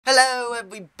Hello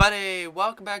everybody,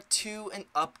 welcome back to an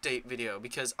update video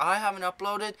because I haven't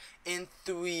uploaded in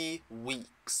 3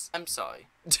 weeks. I'm sorry.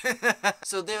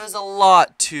 So there's a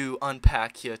lot to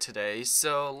unpack here today,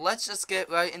 so let's just get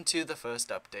right into the first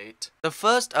update. The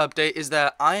first update is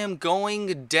that I am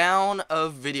going down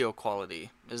of video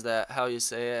quality. Is that how you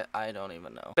say it? I don't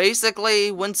even know.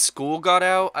 Basically, when school got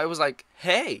out, I was like,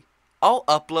 hey, I'll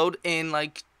upload in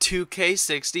like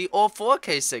 2K60 or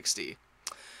 4K60.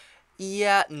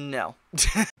 Yeah, no.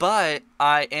 But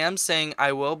I am saying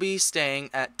I will be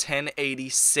staying at 1080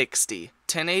 60.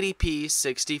 1080p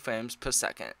 60 frames per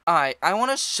second. Alright, I want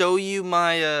to show you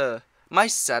my my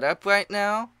setup right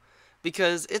now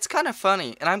because it's kind of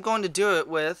funny, and I'm going to do it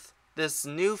with this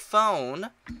new phone.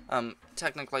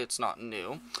 Technically it's not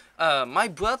new. My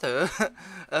brother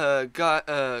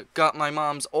got my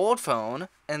mom's old phone,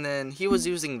 and then he was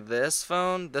using this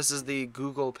phone. This is the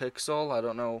Google Pixel. I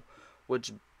don't know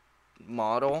which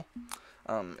model.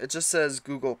 It just says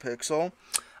Google Pixel.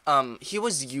 He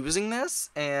was using this,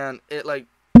 and it like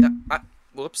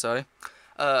whoops, sorry.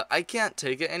 I can't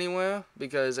take it anywhere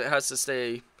because it has to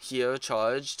stay here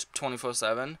charged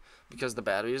 24/7 because the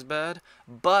battery is bad.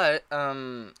 But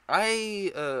I'm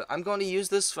going to use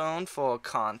this phone for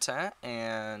content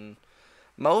and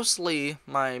mostly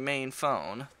my main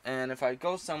phone. And if I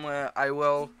go somewhere, I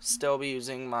will still be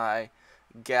using my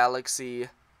Galaxy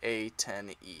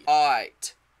A10e.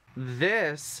 Alright,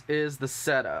 this is the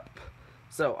setup.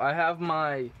 So I have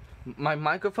my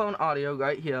microphone audio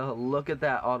right here. Look at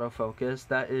that autofocus.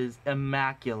 That is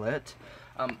immaculate.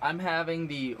 I'm having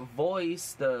the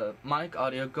mic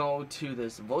audio go to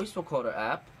this voice recorder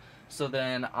app, so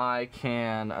then I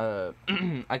can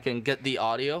I can get the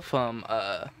audio from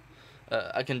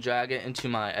I can drag it into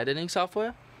my editing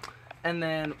software. And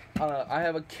then I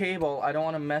have a cable. I don't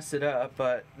want to mess it up,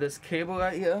 but this cable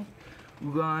right here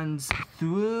runs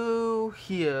through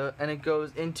here and it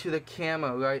goes into the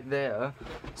camera right there.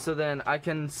 So then I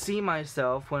can see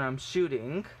myself when I'm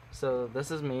shooting. So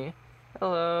this is me.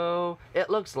 Hello.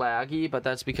 It looks laggy, but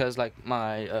that's because like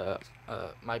my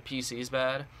my PC's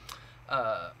bad.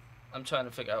 I'm trying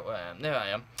to figure out where I am. There I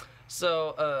am.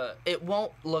 So it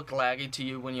won't look laggy to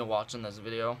you when you're watching this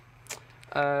video.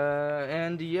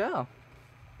 And yeah,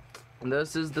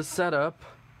 this is the setup.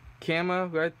 Camera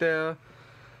right there,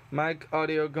 mic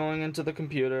audio going into the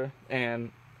computer,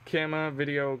 and camera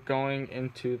video going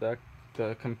into the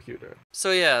computer.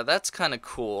 So yeah, that's kind of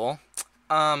cool.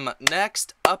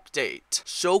 Next update.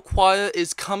 Show choir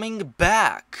is coming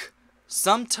back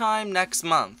sometime next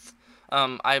month.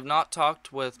 I have not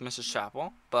talked with Mrs.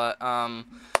 Chappell, but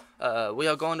we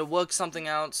are going to work something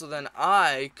out so then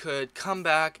I could come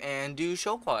back and do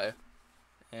show choir.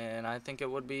 And I think it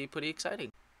would be pretty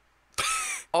exciting.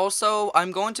 Also,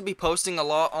 I'm going to be posting a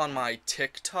lot on my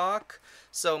TikTok,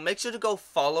 so make sure to go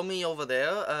follow me over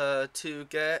there to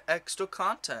get extra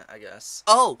content, I guess.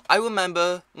 Oh, I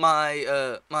remember my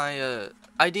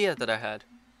idea that I had.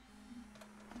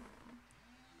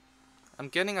 I'm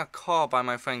getting a call by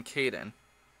my friend Kaden.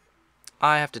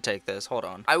 I have to take this, hold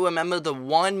on. I remember the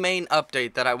one main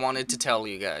update that I wanted to tell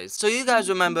you guys. So you guys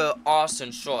remember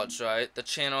Austin Shorts, right? The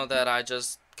channel that I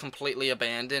just completely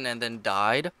abandoned and then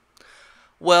died?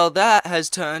 Well, that has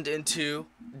turned into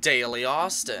Daily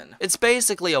Austin. It's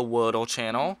basically a Wordle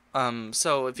channel.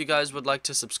 So if you guys would like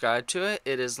to subscribe to it,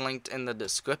 it is linked in the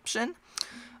description.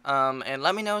 And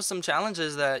let me know some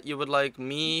challenges that you would like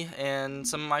me and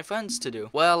some of my friends to do.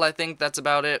 Well, I think that's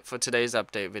about it for today's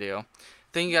update video.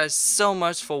 Thank you guys so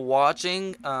much for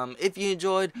watching. If you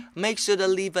enjoyed, make sure to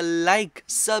leave a like,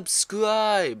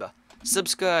 subscribe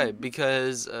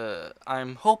because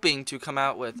I'm hoping to come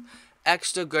out with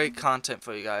extra great content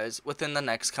for you guys within the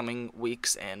next coming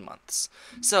weeks and months.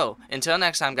 So, until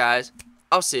next time guys,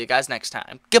 I'll see you guys next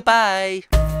time. Goodbye!